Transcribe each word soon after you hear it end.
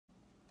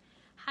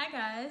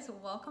Hi guys,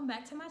 welcome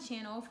back to my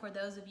channel. For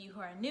those of you who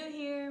are new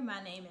here,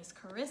 my name is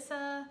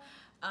Carissa.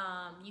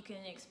 You can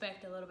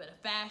expect a little bit of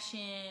fashion,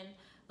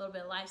 a little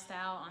bit of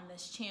lifestyle on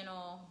this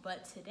channel,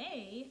 but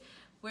today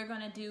we're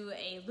gonna do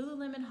a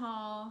Lululemon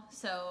haul.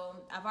 So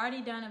I've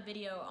already done a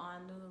video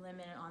on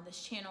Lululemon on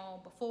this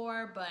channel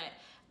before, but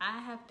I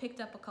have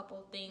picked up a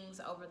couple things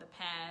over the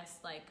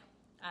past, like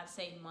I'd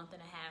say month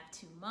and a half,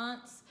 2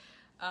 months,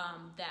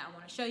 that I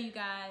want to show you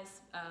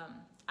guys.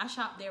 I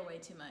shop there way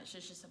too much.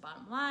 It's just a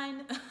bottom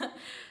line.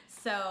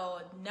 So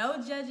no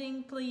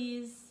judging,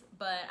 please.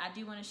 But I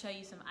do want to show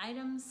you some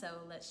items. So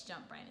let's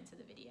jump right into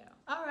the video.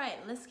 All right,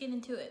 let's get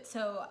into it.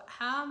 So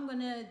how I'm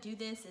gonna do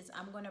this is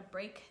I'm gonna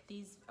break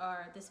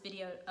this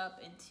video up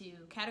into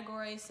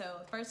categories.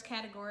 So first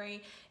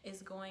category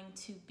is going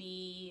to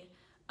be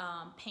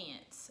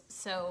pants.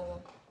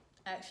 So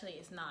actually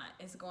it's not.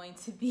 It's going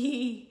to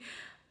be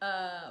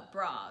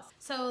bras.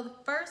 So the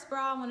first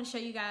bra I want to show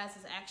you guys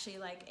is actually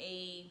like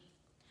a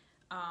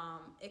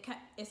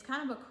it's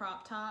kind of a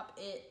crop top.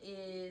 It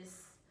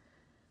is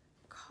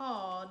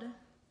called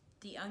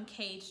the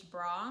Uncaged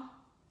bra,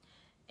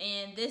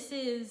 and this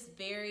is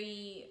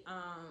very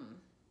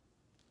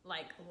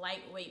like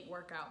lightweight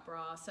workout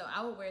bra. So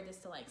I would wear this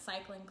to like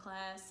cycling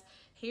class.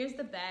 Here's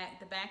the back.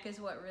 The back is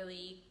what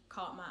really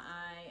caught my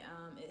eye.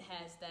 It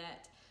has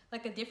that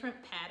like a different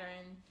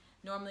pattern.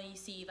 Normally you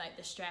see like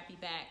the strappy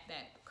back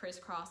that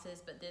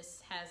crisscrosses, but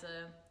this has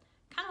a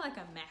kind of like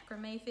a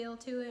macrame feel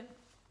to it.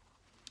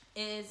 It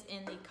is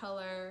in the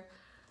color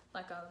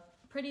like a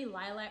pretty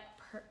lilac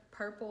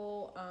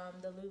purple,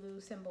 the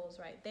Lulu symbols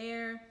right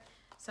there.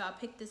 So I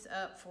picked this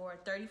up for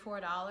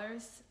 $34.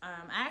 I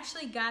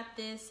actually got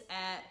this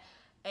at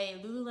a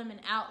Lululemon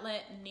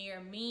outlet near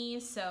me.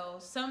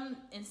 So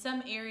in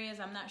some areas,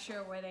 I'm not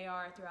sure where they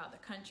are throughout the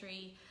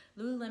country,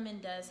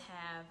 Lululemon does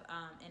have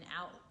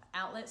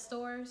outlet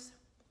stores.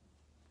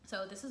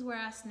 So this is where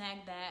I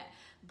snagged that,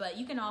 but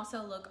you can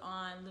also look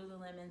on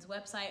Lululemon's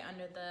website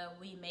under the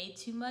We Made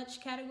Too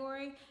Much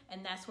category,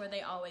 and that's where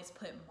they always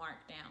put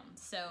markdown.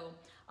 So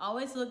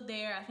always look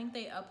there. I think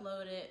they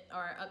upload it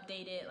or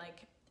update it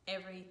like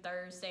every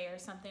Thursday or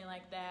something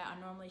like that. I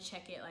normally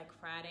check it like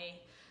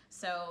Friday.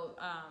 So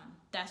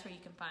that's where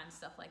you can find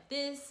stuff like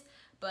this.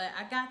 But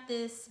I got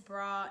this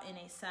bra in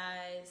a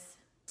size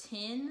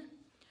 10.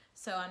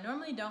 So I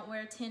normally don't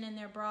wear 10 in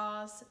their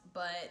bras,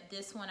 but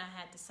this one I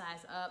had to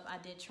size up. I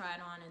did try it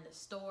on in the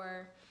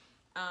store.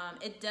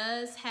 It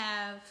does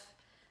have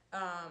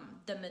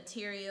the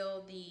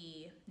material,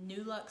 the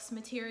Nulux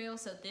material.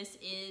 So this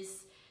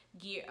is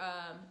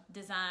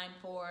designed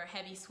for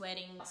heavy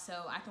sweating.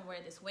 So I can wear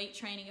this weight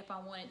training if I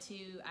wanted to.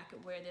 I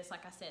could wear this,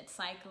 like I said,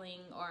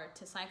 cycling or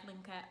to cycling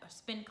or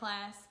spin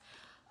class.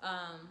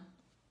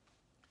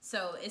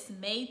 So it's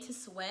made to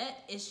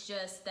sweat. It's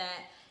just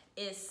that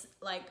it's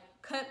like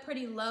cut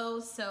pretty low,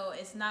 so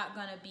it's not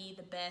gonna be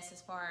the best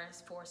as far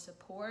as for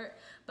support,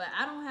 but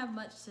I don't have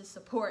much to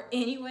support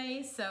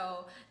anyway,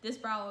 so this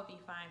bra will be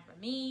fine for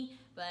me.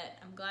 But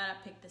I'm glad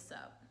I picked this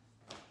up.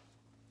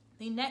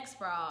 The next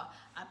bra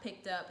I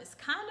picked up is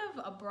kind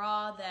of a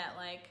bra that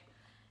like,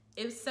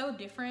 it was so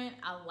different.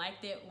 I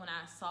liked it when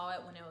I saw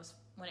it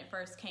when it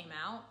first came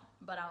out,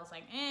 but I was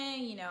like,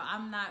 you know,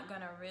 I'm not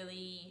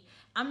really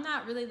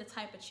the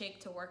type of chick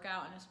to work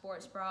out in a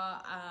sports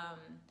bra.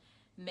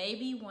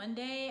 Maybe one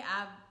day.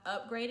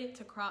 I've upgraded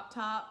to crop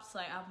tops.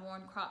 Like I've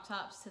worn crop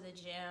tops to the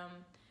gym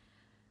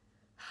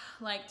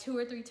like 2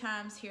 or 3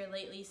 times here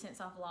lately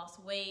since I've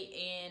lost weight,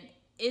 and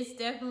it's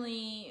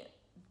definitely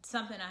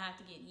something I have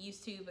to get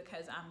used to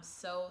because I'm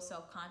so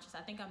self-conscious.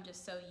 I think I'm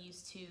just so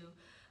used to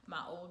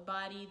my old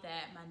body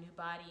that my new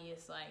body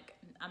is like,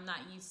 I'm not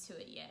used to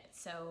it yet.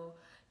 So,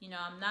 you know,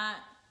 I'm not,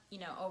 you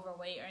know,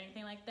 overweight or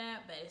anything like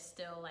that, but it's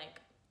still like,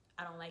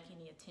 I don't like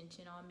any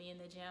attention on me in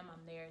the gym.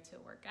 I'm there to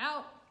work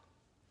out.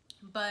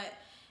 But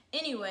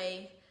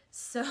anyway,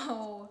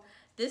 so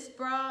this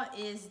bra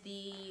is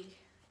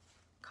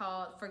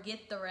called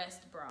Forget the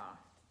Rest bra.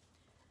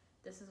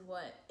 This is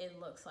what it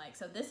looks like.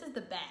 So this is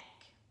the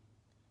back.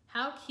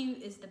 How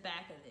cute is the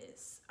back of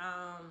this?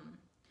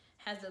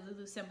 Has the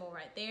Lulu symbol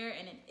right there,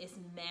 and it's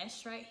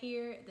mesh right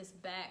here. This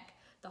back,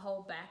 the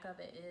whole back of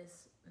it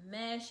is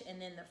mesh,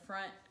 and then the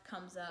front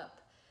comes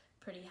up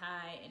pretty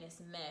high, and it's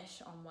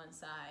mesh on one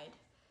side,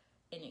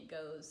 and it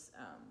goes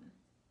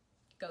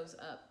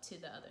up to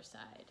the other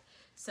side.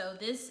 So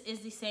this is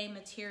the same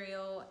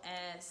material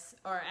as,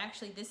 or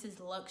actually this is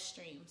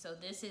Luxtreme. So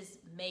this is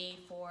made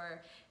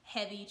for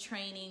heavy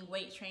training,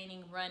 weight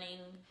training, running,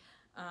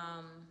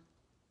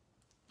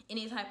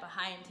 any type of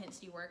high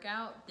intensity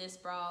workout. This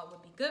bra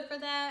would be good for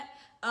that.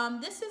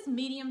 This is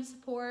medium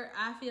support.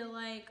 I feel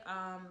like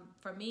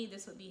for me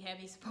this would be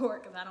heavy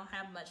support because I don't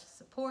have much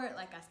support,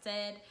 like I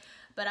said.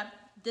 But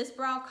this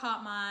bra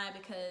caught my eye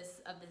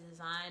because of the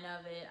design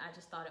of it. I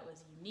just thought it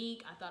was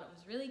unique. I thought it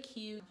was really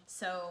cute.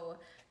 So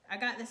I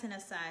got this in a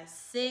size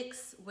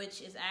 6,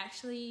 which is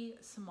actually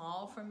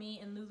small for me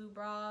in Lulu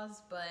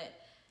bras, but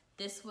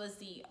this was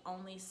the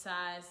only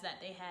size that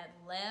they had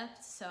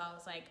left. So I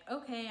was like,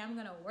 okay, I'm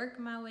gonna work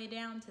my way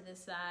down to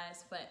this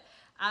size. But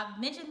I've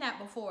mentioned that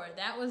before.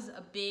 That was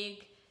a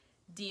big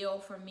deal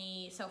for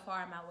me so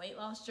far in my weight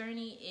loss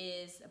journey,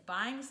 is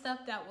buying stuff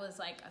that was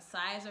like a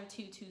size or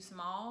two too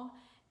small,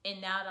 and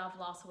now that I've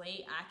lost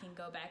weight, I can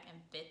go back and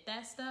fit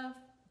that stuff.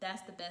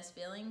 That's the best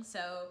feeling.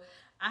 So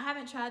I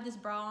haven't tried this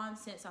bra on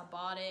since I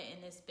bought it,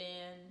 and it's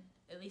been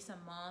at least a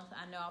month.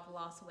 I know I've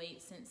lost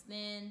weight since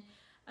then.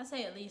 I'd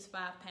say at least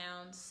 5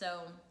 pounds.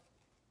 So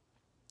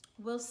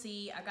we'll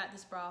see. I got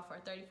this bra for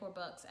 34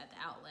 bucks at the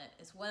outlet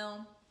as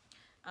well.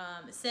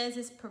 It says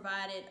it's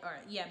provided, or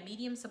yeah,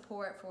 medium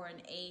support for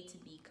an A to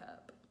B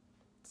cup.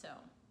 So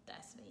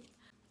that's me.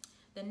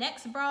 The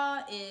next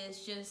bra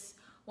is just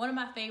one of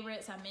my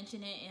favorites. I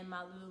mentioned it in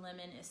my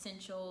Lululemon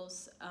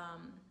Essentials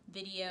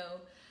video.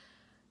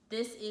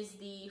 This is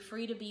the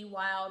Free to Be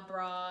Wild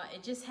bra.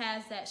 It just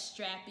has that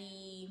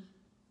strappy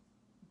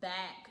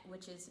back,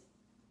 which is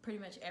pretty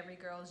much every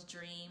girl's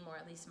dream, or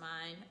at least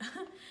mine.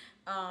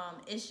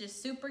 It's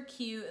just super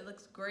cute. It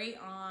looks great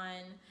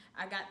on.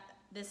 I got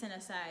this in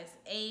a size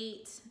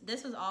 8.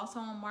 This was also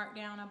on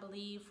markdown, I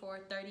believe, for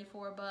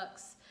 34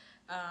 bucks.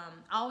 I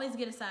always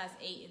get a size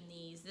 8 in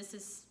these. This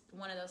is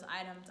one of those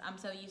items. I'm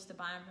so used to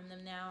buying from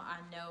them now. I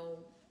know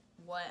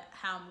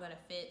how I'm gonna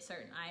fit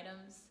certain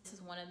items. This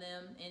is one of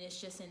them, and it's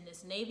just in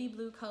this navy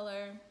blue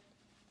color.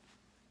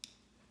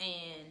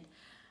 And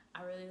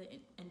I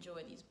really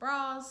enjoy these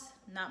bras.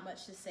 Not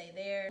much to say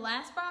there. The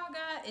last bra I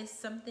got is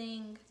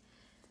something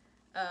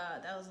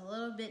that was a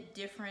little bit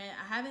different.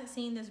 I haven't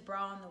seen this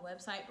bra on the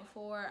website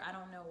before. I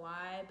don't know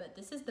why, but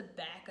this is the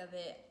back of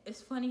it.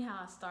 It's funny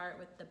how I start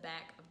with the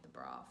back of the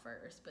bra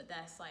first, but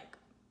that's like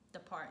the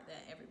part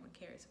that everyone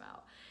cares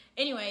about.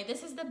 Anyway,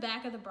 this is the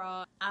back of the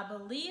bra. I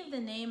believe the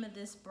name of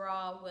this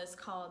bra it's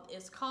called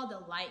the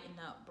Lighten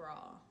Up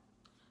bra.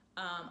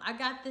 I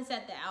got this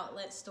at the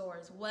outlet store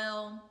as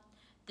well.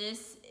 The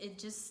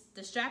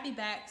strappy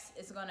backs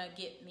is gonna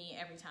get me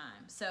every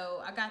time.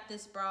 So I got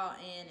this bra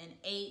in an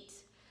 8.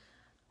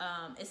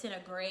 It's in a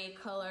gray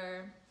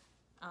color.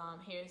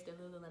 Here's the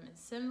Lululemon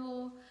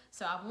symbol.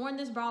 So I've worn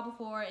this bra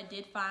before. It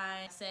did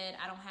fine. I said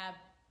I don't have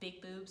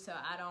big boobs, so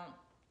I don't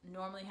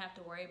normally have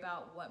to worry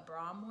about what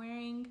bra I'm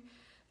wearing.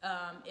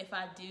 If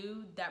I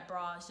do, that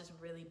bra is just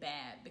really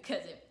bad,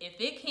 because if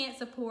it can't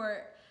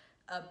support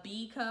a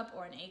B cup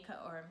or an A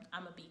cup, or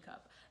I'm a B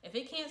cup. If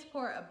it can't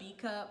support a B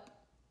cup,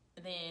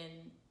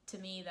 then to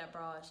me that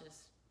bra is just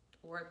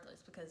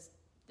worthless, because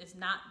that's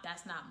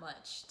not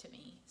much to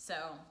me. So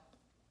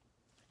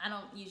I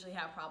don't usually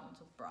have problems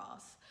with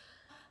bras.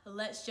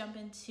 Let's jump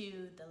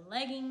into the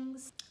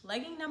leggings.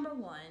 Legging number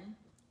 1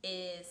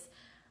 is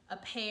a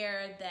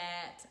pair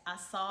that I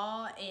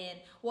saw, and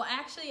well,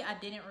 actually I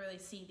didn't really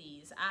see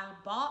these. I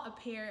bought a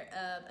pair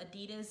of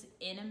Adidas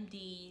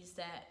NMDs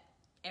that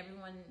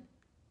everyone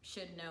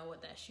should know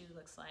what that shoe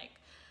looks like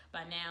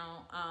by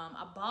now.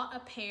 I bought a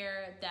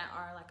pair that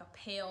are like a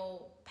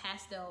pale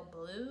pastel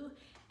blue,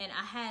 and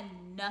I had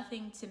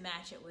nothing to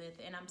match it with,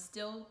 and I'm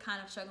still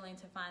kind of struggling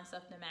to find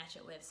stuff to match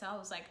it with. So I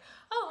was like,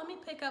 oh, let me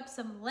pick up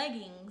some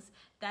leggings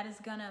that is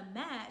gonna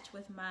match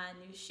with my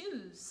new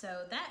shoes.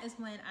 So that is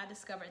when I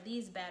discovered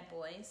these bad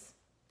boys.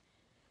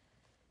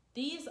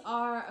 These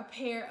are a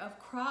pair of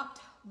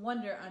cropped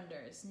Wonder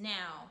Unders.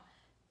 Now,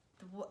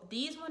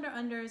 these Wonder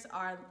Unders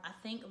are, I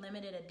think,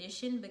 limited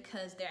edition,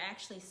 because they're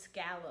actually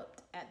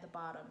scalloped at the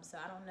bottom. So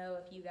I don't know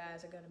if you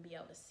guys are gonna be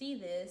able to see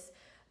this,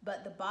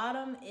 but the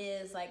bottom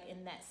is like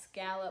in that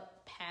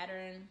scallop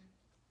pattern,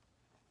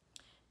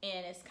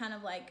 and it's kind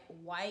of like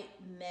white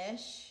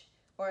mesh,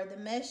 or the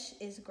mesh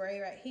is gray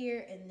right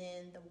here, and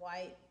then the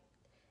white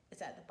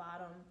is at the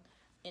bottom,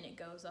 and it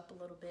goes up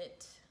a little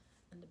bit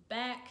in the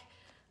back.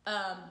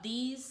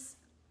 These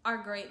are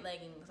great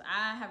leggings.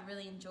 I have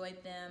really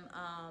enjoyed them.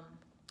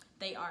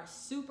 They are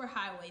super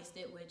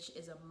high-waisted, which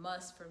is a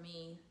must for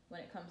me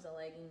when it comes to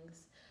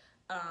leggings.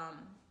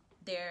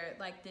 They're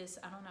like this,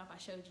 I don't know if I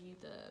showed you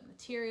the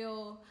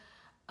material.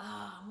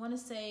 I want to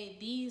say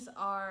these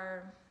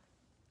are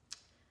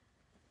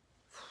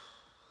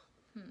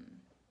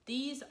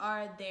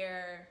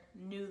their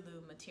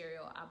Nulu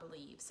material, I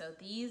believe. So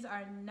these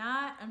are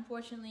not,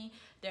 unfortunately,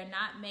 they're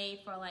not made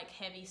for like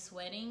heavy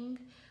sweating,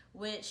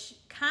 which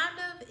kind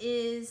of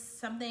is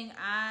something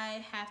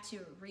I have to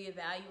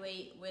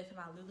reevaluate with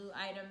my Lulu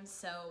items.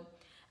 So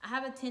I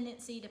have a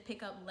tendency to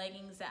pick up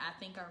leggings that I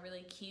think are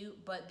really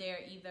cute, but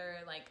they're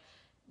either like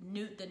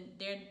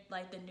they're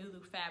like the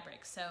Nulu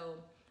fabric. So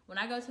when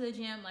I go to the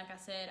gym, like I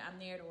said, I'm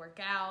there to work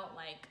out.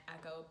 Like, I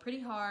go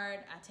pretty hard.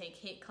 I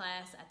take HIIT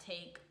class.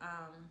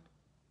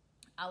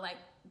 I like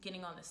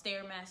getting on the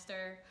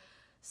Stairmaster.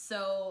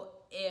 So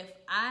if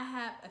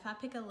I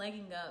pick a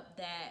legging up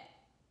that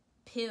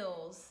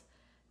pills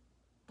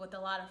with a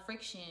lot of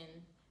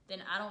friction,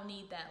 then I don't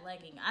need that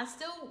legging. I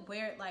still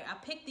wear it, like I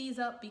pick these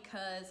up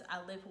because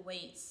I lift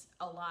weights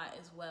a lot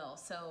as well.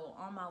 So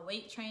on my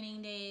weight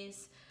training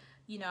days,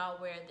 you know, I'll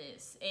wear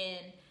this.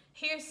 And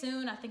here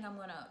soon, I think I'm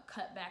gonna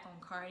cut back on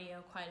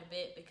cardio quite a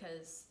bit,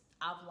 because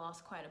I've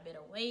lost quite a bit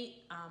of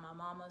weight.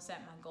 I'm almost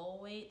at my goal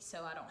weight,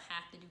 so I don't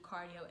have to do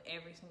cardio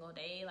every single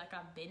day like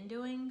I've been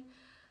doing.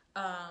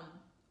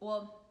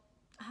 Well,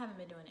 I haven't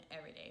been doing it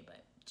every day,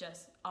 but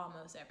just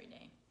almost every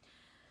day.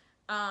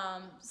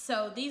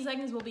 So these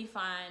leggings will be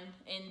fine,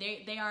 and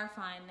they are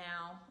fine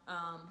now.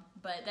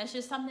 But that's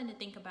just something to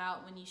think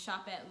about when you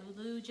shop at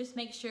Lulu. Just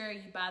make sure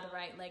you buy the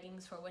right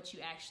leggings for what you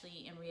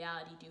actually in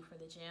reality do for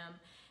the gym,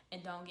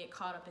 and don't get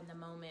caught up in the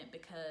moment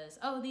because,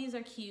 oh, these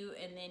are cute,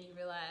 and then you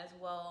realize,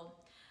 well,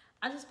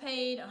 I just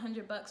paid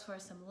 $100 for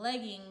some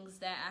leggings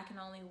that I can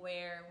only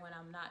wear when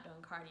I'm not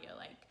doing cardio.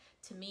 Like,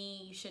 to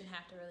me, you shouldn't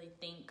have to really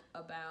think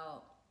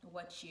about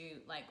what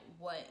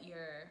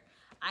your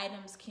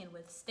items can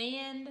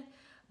withstand,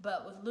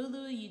 but with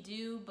Lulu you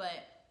do.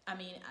 But I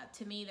mean,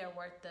 to me, they're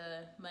worth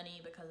the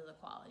money because of the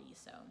quality.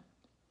 So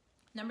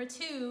number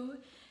 2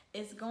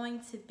 is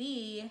going to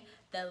be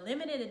the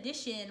limited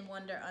edition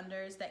Wonder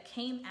Unders that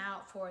came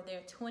out for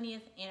their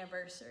 20th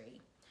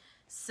anniversary.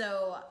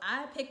 So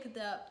I picked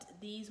up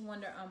these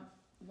Wonder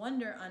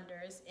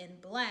Unders in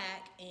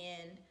black,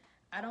 and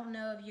I don't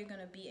know if you're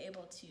gonna be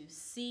able to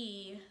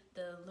see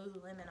the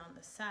Lululemon on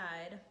the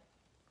side,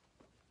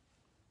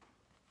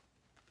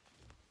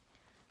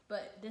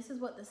 but this is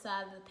what the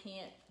side of the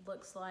pant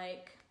looks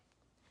like.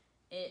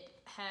 It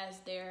has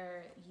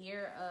their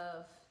year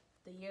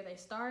they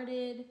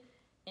started,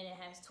 and it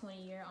has 20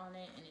 year on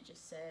it, and it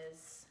just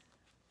says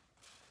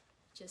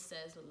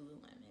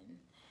Lululemon.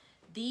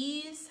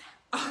 These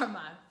are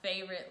my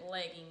favorite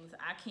leggings.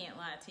 I can't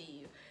lie to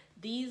you.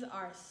 These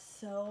are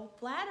so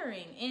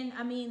flattering, and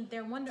I mean,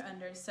 they're Wonder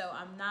Unders, so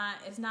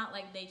it's not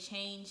like they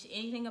changed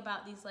anything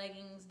about these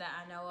leggings that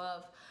I know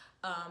of.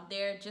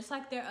 They're just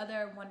like their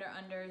other Wonder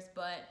Unders,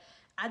 but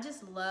I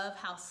just love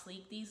how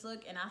sleek these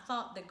look, and I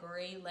thought the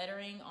gray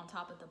lettering on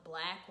top of the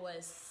black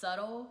was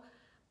subtle,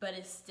 but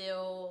it's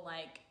still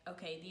like,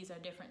 okay, these are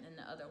different than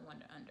the other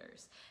Wonder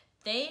Unders.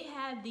 They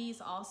had these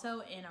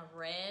also in a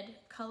red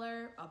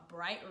color, a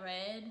bright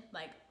red,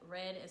 like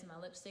red as my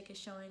lipstick is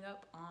showing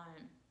up on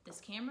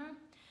this camera.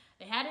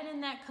 They had it in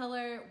that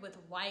color with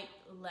white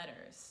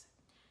letters.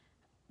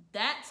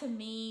 That to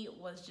me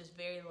was just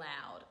very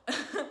loud.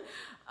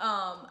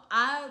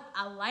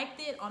 I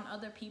liked it on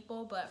other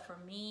people, but for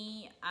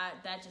me,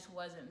 that just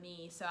wasn't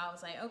me. So I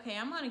was like, okay,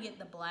 I'm gonna get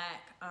the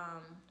black.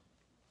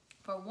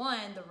 For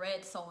one, the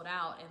red sold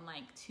out in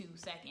like 2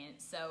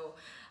 seconds, so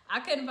I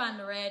couldn't find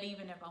the red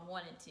even if I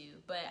wanted to,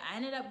 but I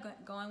ended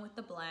up going with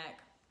the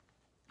black.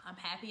 I'm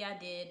happy I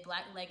did.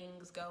 Black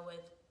leggings go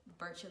with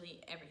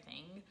virtually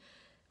everything.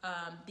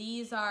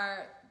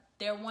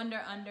 They're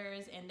Wonder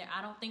Unders, and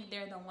I don't think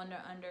they're the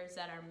Wonder Unders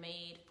that are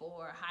made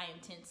for high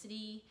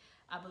intensity.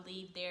 I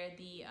believe they're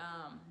the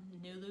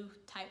Nulu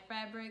type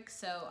fabric,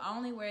 so I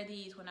only wear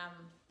these when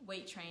I'm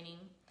weight training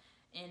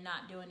and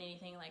not doing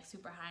anything like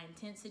super high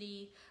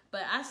intensity,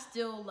 but I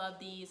still love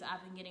these.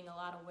 I've been getting a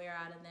lot of wear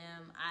out of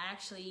them. I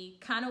actually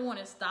kind of want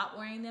to stop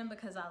wearing them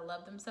because I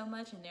love them so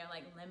much, and they're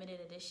like limited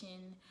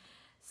edition,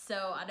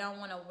 so I don't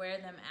want to wear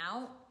them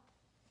out,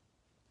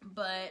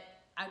 but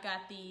I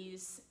got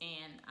these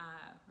and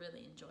I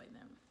really enjoy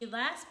them. The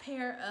last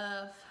pair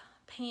of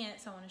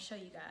pants I want to show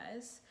you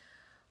guys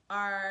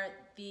are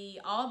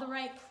the All the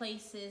Right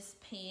Places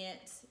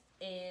pants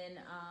in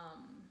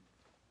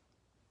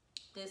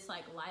this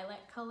like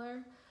lilac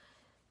color.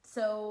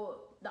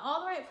 So the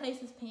All the Right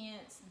Places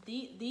pants,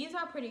 these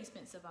are pretty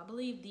expensive. I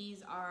believe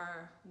these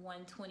are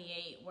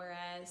 $128,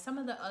 whereas some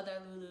of the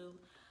other Lulu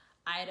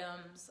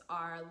items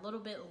are a little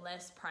bit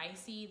less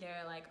pricey.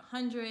 They're like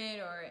 100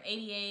 or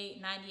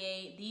 88,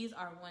 98. These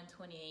are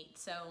 128.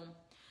 So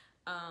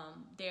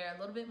they're a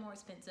little bit more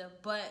expensive,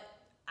 but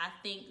I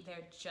think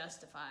they're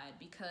justified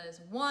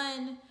because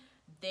one,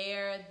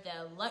 they're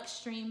the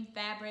Luxtreme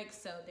fabric,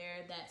 so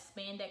they're that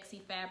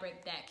spandexy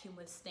fabric that can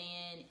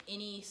withstand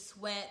any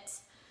sweat.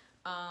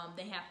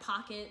 They have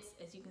pockets,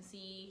 as you can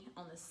see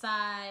on the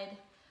side.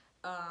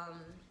 I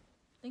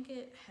think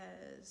it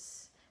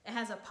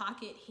has a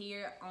pocket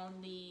here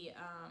on the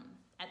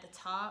at the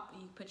top.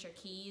 You put your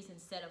keys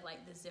instead of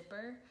like the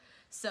zipper.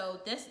 So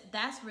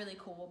that's really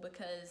cool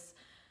because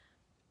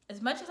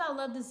as much as I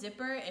love the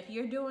zipper, if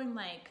you're doing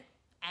like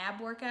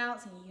ab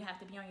workouts and you have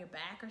to be on your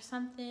back or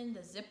something,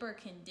 the zipper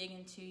can dig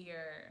into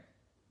your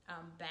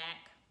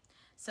back.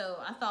 So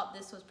I thought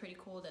this was pretty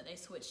cool that they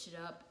switched it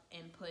up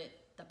and put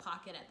the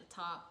pocket at the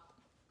top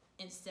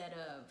instead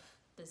of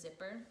the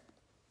zipper.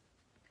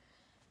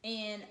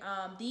 And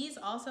these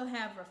also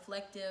have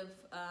reflective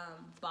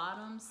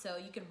bottoms, so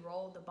you can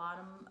roll the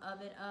bottom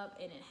of it up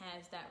and it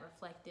has that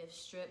reflective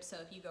strip, so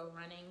if you go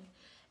running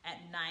at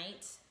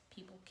night,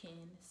 people can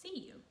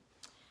see you.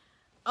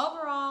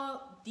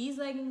 Overall, these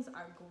leggings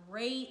are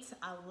great.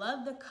 I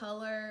love the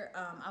color.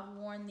 I've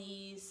worn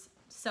these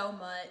so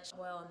much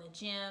well in the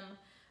gym.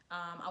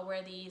 I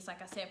wear these,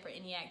 like I said, for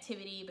any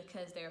activity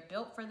because they're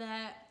built for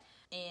that.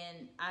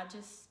 And I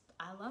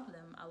love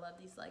them. I love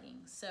these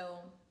leggings. So,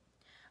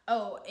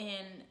 oh,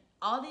 and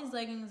all these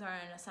leggings are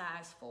in a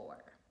size 4.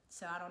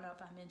 So I don't know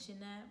if I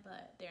mentioned that,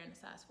 but they're in a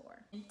size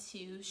 4.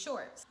 Into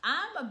shorts.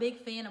 I'm a big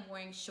fan of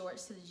wearing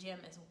shorts to the gym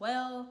as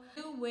well.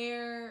 I do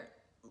wear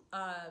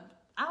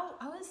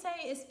I would say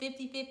it's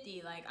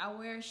 50-50. Like I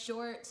wear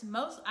shorts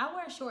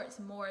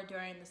more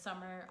during the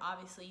summer,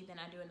 obviously, than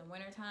I do in the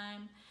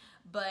wintertime.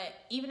 But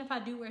even if I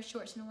do wear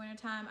shorts in the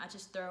wintertime, I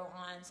just throw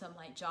on some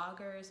like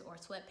joggers or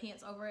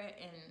sweatpants over it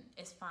and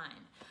it's fine.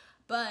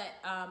 But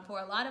for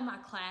a lot of my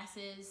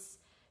classes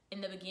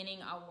in the beginning,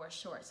 I wore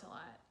shorts a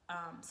lot.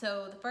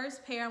 So the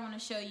first pair I want to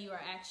show you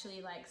are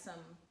actually like some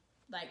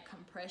like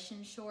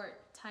compression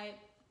short type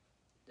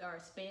or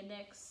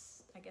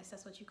spandex, I guess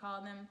that's what you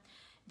call them.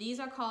 These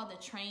are called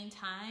the Train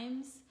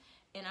Times,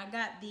 and I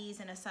got these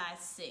in a size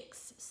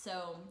 6.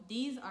 So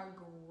these are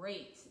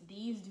great.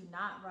 These do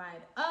not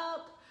ride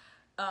up.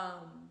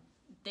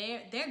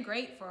 They're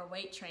great for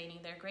weight training.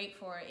 They're great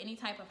for any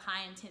type of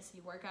high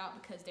intensity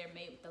workout because they're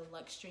made with the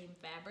Luxtreme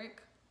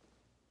fabric.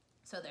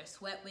 So they're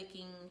sweat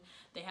wicking.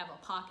 They have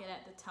a pocket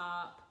at the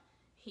top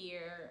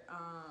here.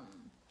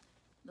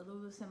 The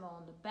Lulu symbol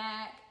on the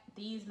back.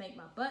 These make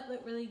my butt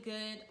look really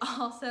good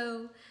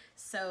also.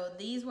 So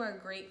these were a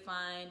great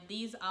find.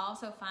 These I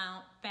also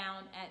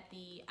found at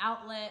the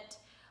outlet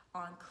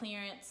on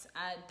clearance.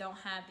 I don't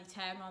have the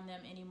tag on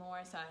them anymore,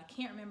 so I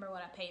can't remember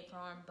what I paid for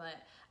them,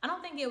 but I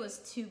don't think it was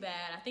too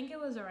bad. I think it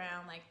was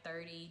around like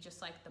 30,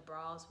 just like the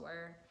bras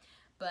were.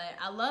 But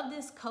I love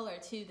this color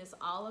too, this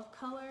olive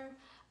color.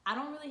 I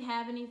don't really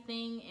have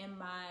anything in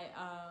my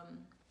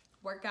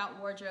workout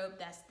wardrobe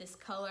that's this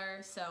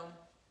color, so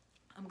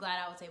I'm glad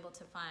I was able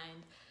to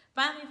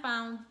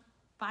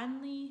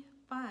finally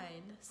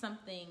find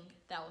something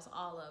that was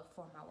olive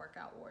for my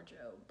workout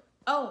wardrobe.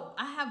 Oh,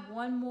 I have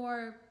one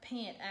more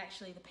pant,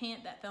 actually, the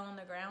pant that fell on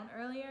the ground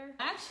earlier.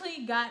 I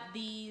actually got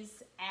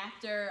these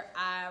after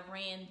I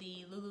ran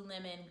the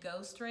Lululemon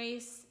Ghost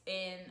Race,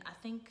 and I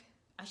think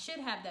I should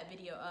have that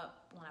video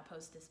up when I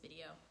post this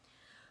video.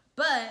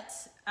 But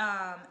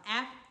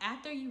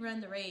after you run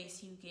the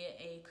race, you get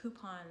a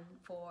coupon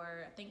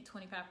for, I think,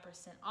 25%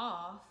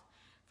 off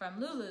from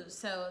Lulu.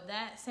 So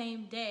that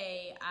same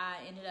day, I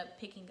ended up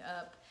picking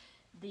up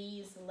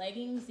these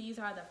leggings. These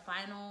are the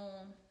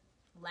Final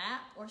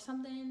Lap or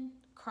something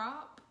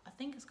crop. I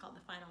think it's called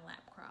the Final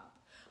Lap crop.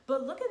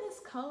 But look at this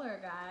color,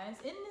 guys.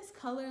 Isn't this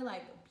color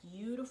like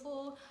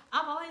beautiful?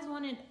 I've always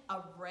wanted a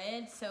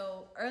red.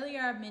 So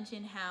earlier I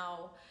mentioned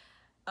how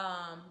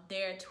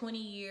their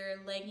 20-year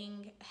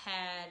legging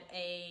had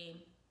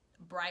a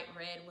bright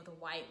red with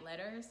white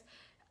letters.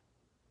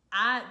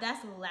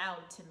 That's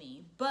loud to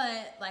me,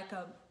 but like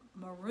a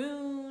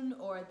maroon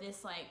or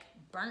this like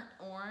burnt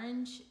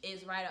orange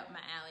is right up my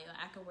alley. Like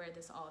I could wear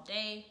this all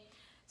day.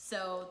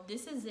 So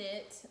this is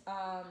it.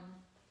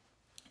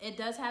 It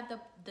does have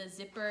the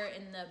zipper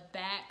in the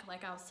back,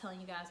 like I was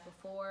telling you guys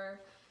before,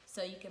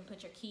 so you can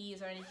put your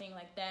keys or anything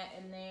like that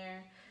in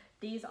there.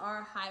 These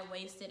are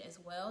high-waisted as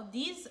well.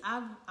 These,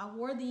 I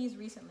wore these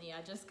recently.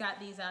 I just got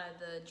these out of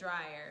the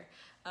dryer.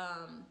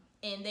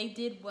 And they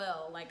did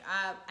well. Like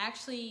I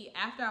actually,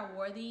 after I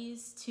wore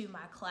these to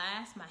my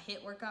class, my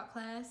HIIT workout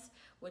class,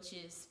 which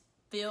is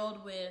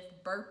filled with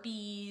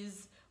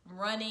burpees,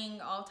 running,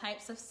 all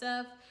types of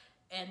stuff,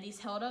 and these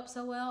held up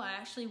so well, I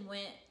actually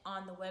went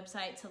on the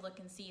website to look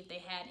and see if they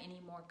had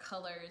any more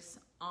colors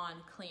on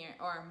clearance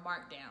or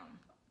markdown.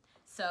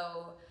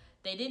 So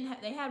they didn't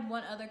have, they had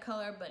one other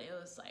color, but it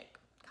was like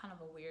kind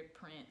of a weird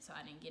print, so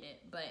I didn't get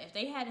it. But if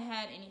they had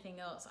had anything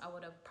else, I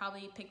would have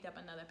probably picked up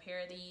another pair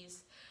of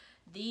these.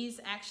 These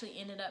actually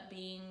ended up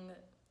being,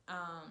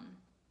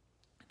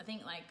 I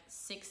think like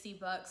 60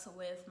 bucks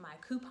with my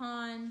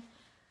coupon.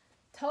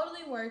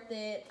 Totally worth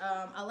it.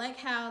 I like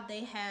how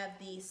they have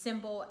the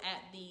symbol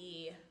at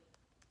the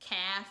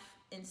calf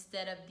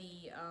instead of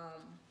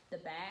the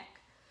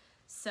back.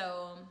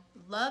 So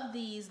love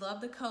these,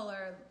 love the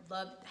color,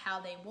 love how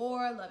they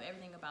wore, love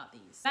everything about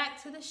these.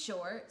 Back to the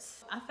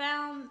shorts. I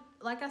found,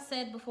 like I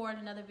said before in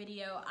another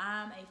video,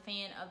 I'm a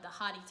fan of the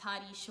Hottie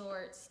Toddy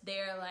shorts.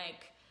 They're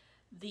like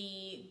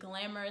the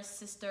glamorous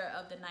sister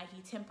of the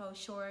Nike Tempo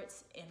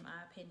shorts, in my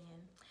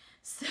opinion.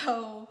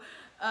 So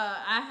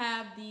I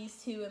have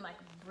these two in like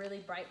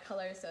really bright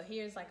colors. So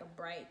here's like a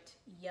bright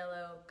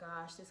yellow.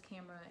 Gosh, this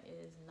camera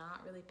is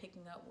not really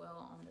picking up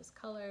well on this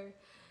color,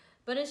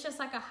 but it's just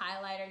like a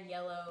highlighter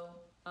yellow.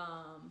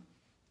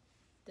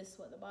 This is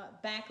what the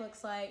back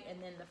looks like,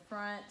 and then the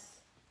front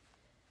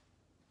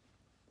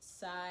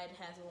side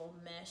has a little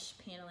mesh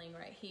paneling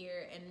right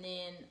here, and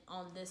then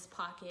on this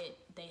pocket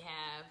they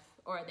have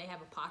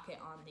a pocket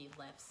on the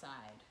left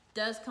side.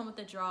 Does come with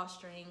a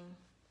drawstring.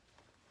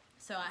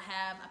 So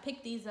I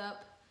picked these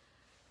up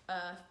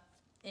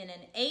in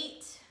an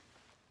 8,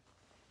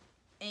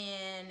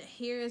 and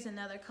here is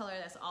another color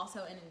that's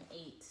also in an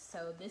 8.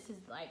 So this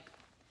is like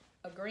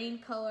a green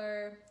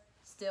color,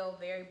 still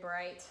very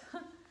bright,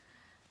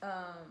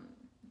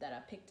 that I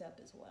picked up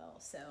as well.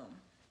 So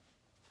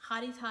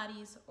Hottie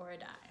Toddies or a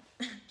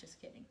die.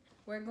 Just kidding.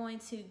 We're going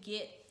to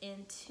get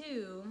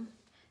into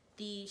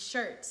the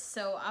shirts.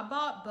 So I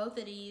bought both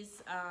of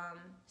these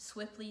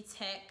Swiftly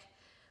Tech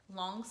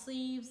long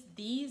sleeves.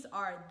 These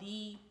are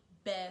the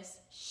best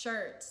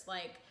shirts.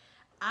 Like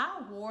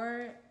I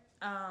wore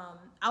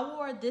I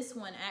wore this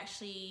one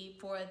actually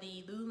for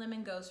the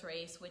Lululemon Ghost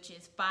Race, which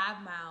is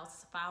 5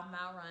 miles,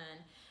 5-mile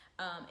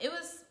run. It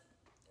was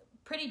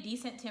pretty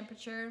decent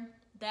temperature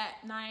that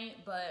night,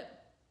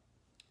 but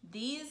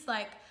these,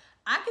 like,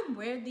 I can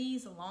wear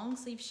these long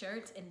sleeve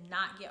shirts and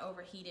not get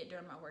overheated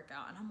during my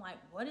workout. And I'm like,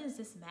 what is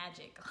this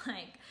magic?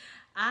 Like,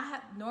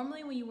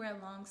 normally when you wear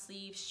a long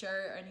sleeve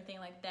shirt or anything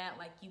like that,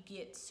 like, you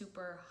get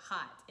super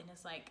hot and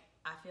it's like,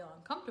 I feel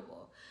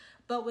uncomfortable.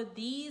 But with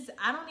these,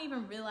 I don't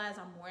even realize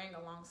I'm wearing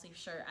a long sleeve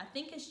shirt. I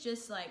think it's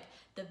just like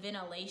the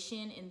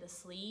ventilation in the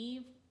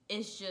sleeve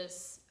is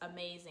just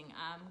amazing.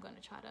 I'm gonna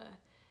try to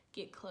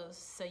get close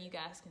so you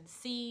guys can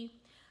see.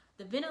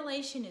 The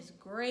ventilation is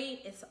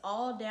great. It's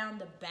all down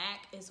the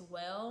back as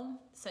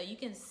well. So you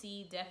can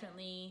see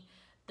definitely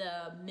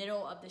the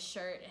middle of the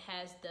shirt. It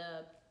has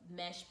the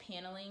mesh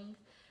paneling.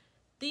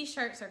 These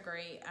shirts are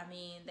great. I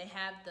mean, they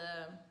have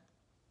the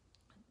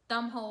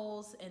thumb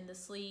holes in the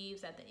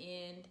sleeves at the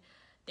end.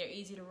 They're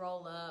easy to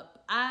roll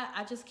up.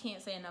 I just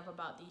can't say enough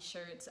about these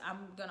shirts. I'm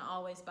gonna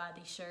always buy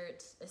these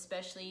shirts,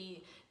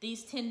 especially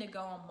these tend to go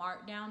on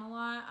markdown a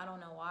lot. I don't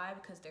know why,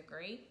 because they're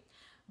great.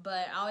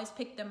 But I always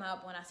pick them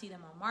up when I see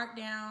them on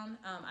markdown.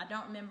 I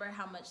don't remember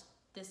how much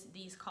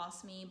these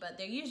cost me, but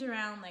they're usually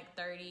around like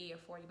 30 or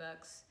 40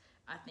 bucks,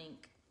 I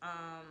think.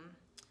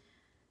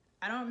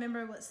 I don't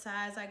remember what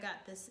size I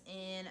got this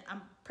in.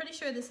 I'm pretty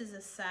sure this is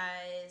a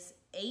size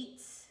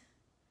 8.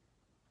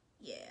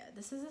 Yeah,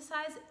 this is a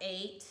size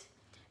 8.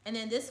 And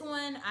then this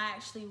one I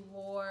actually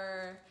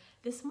wore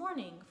this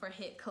morning for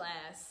HIIT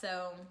class.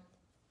 So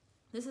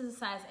this is a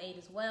size 8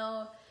 as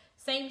well.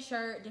 Same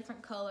shirt,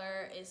 different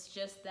color. It's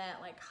just that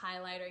like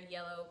highlighter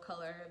yellow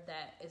color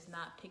that is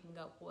not picking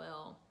up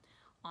well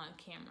on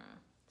camera.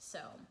 So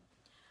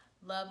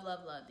love, love,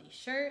 love these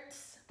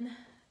shirts.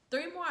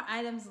 3 more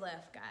items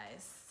left,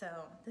 guys. So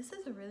this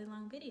is a really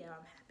long video.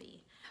 I'm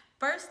happy.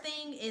 First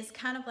thing is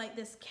kind of like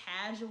this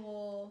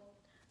casual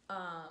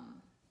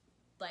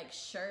like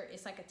shirt.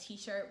 It's like a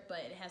t-shirt, but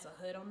it has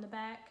a hood on the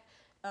back.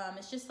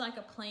 It's just like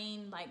a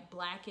plain like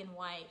black and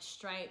white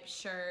striped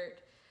shirt.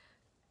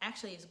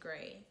 Actually, it's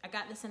gray. I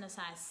got this in a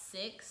size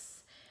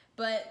 6,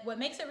 but what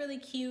makes it really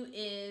cute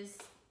is,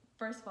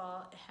 first of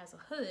all, it has a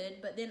hood,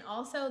 but then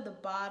also the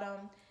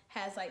bottom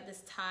has like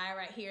this tie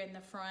right here in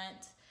the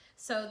front.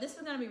 So this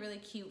is gonna be really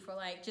cute for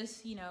like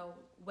just, you know,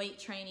 weight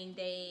training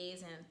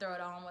days, and throw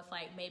it on with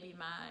like maybe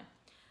my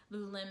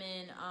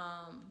Lululemon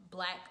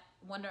black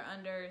Wonder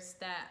Unders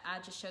that I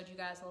just showed you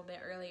guys a little bit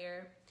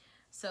earlier.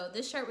 So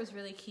this shirt was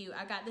really cute.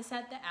 I got this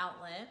at the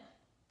outlet.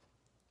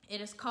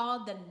 It is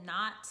called the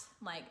Knot,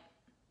 like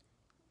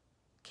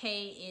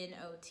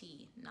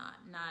K-N-O-T, not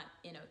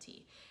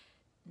N-O-T.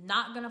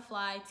 Not Gonna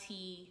Fly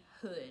Tee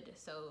hood.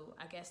 So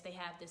I guess they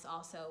have this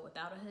also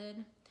without a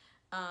hood.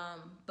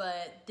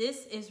 But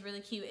this is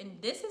really cute,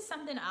 and this is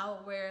something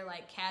I'll wear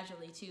like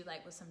casually too,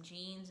 like with some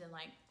jeans and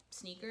like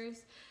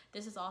sneakers.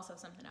 This is also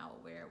something I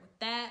will wear with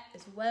that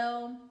as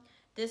well.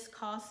 This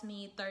cost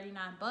me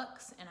 39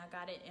 bucks and I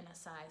got it in a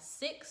size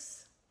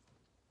 6.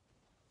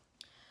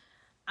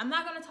 I'm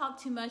not going to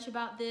talk too much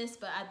about this,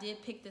 but I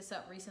did pick this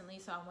up recently,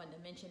 so I wanted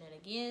to mention it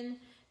again.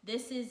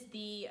 This is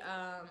the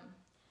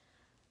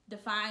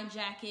Define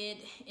jacket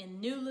in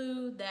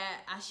Nulu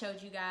that I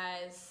showed you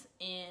guys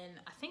in,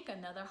 I think,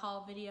 another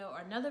haul video or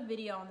another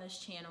video on this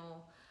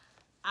channel.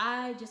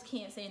 I just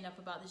can't say enough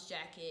about this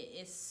jacket.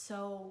 It's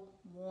so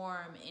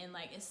warm and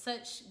like it's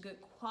such good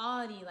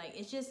quality. Like,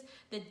 it's just,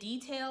 the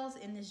details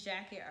in this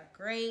jacket are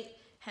great.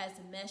 Has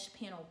the mesh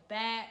panel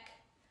back.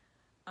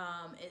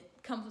 It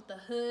comes with the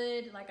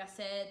hood. Like I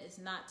said, it's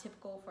not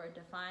typical for a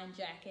Define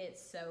jacket.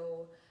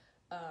 So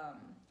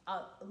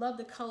I love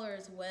the color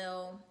as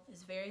well.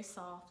 It's very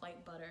soft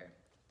like butter.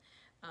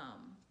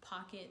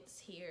 Pockets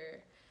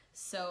here.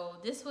 So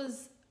this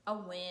was a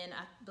win.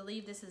 I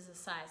believe this is a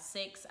size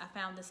 6. I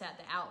found this at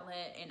the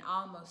outlet and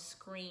I almost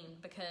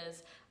screamed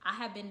because I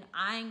have been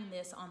eyeing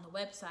this on the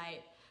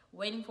website,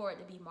 waiting for it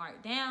to be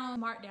marked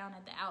down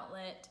at the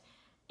outlet,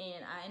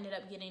 and I ended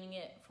up getting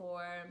it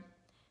for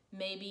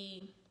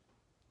maybe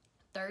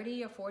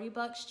 30 or 40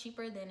 bucks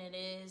cheaper than it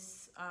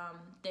is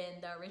than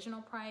the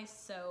original price.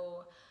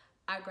 So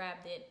I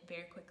grabbed it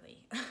very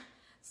quickly.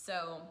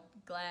 So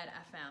glad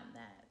I found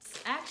that.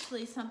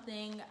 Actually,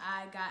 something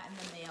I got in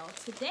the mail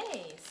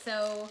today.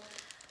 So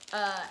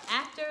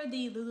after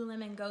the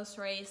Lululemon Ghost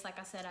Race, like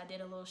I said, I did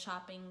a little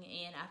shopping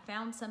and I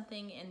found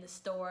something in the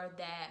store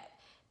that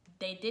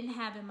they didn't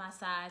have in my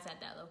size at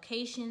that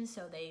location.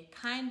 So they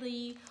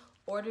kindly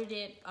ordered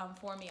it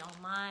for me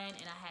online,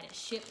 and I had it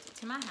shipped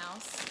to my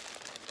house.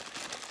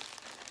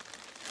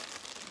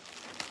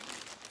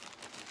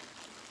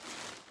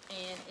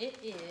 And it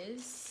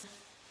is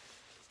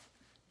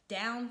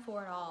Down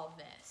for It All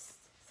vest.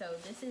 So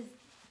this is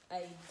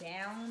a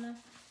down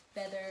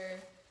feather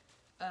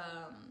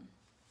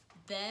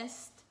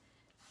vest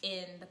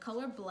in the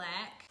color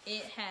black.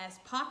 It has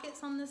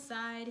pockets on the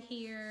side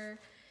here,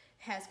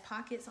 has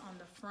pockets on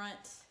the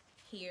front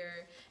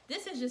here.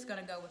 This is just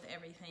gonna go with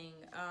everything.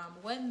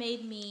 What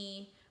made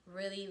me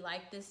really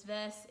like this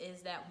vest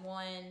is that,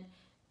 one,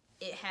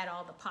 it had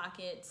all the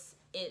pockets.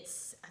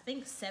 It's, I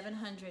think,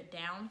 700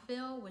 down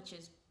fill, which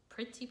is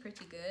pretty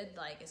good.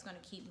 Like, it's gonna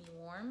keep me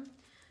warm.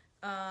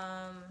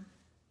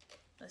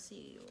 Let's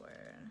see,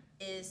 where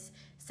is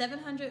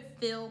 700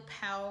 fill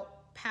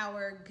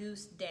power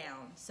goose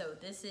down. So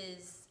this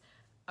is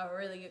a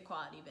really good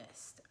quality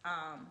vest,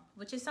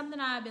 which is something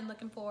I've been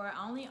looking for.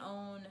 I only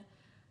own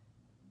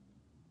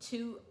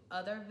 2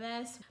 other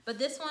vests, but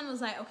this one was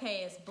like,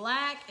 okay, it's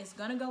black, it's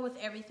gonna go with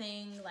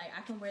everything. Like,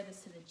 I can wear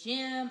this to the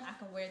gym, I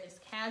can wear this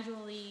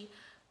casually.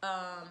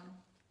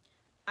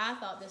 I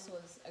thought this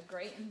was a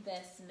great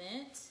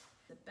investment.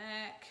 The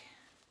back,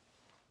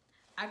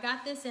 I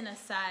got this in a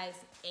size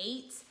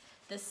 8.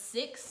 The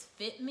 6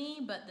 fit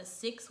me, but the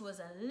 6 was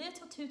a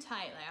little too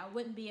tight. Like, I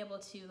wouldn't be able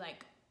to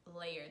like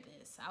layer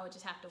this. I would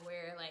just have to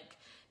wear like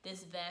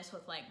this vest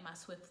with like my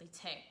Swiftly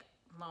Tech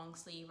long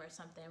sleeve or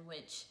something,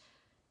 which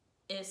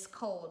is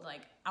cold.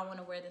 Like, I want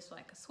to wear this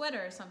like a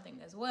sweater or something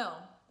as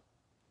well.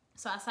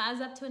 So I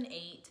sized up to an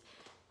 8.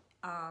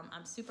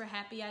 I'm super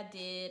happy I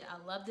did.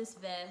 I love this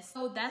vest.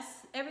 So that's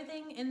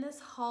everything in this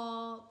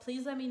haul.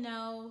 Please let me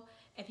know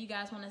if you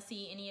guys want to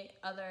see any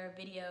other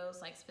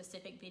videos, like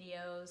specific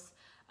videos.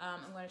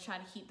 I'm going to try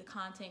to keep the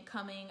content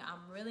coming.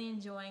 I'm really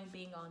enjoying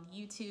being on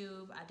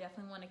YouTube. I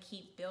definitely want to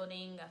keep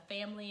building a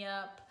family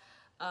up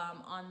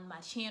on my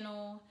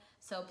channel.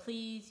 So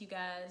please, you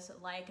guys,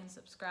 like and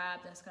subscribe.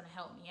 That's going to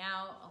help me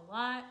out a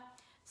lot.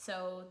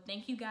 So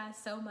thank you guys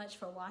so much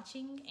for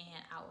watching,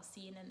 and I will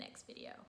see you in the next video.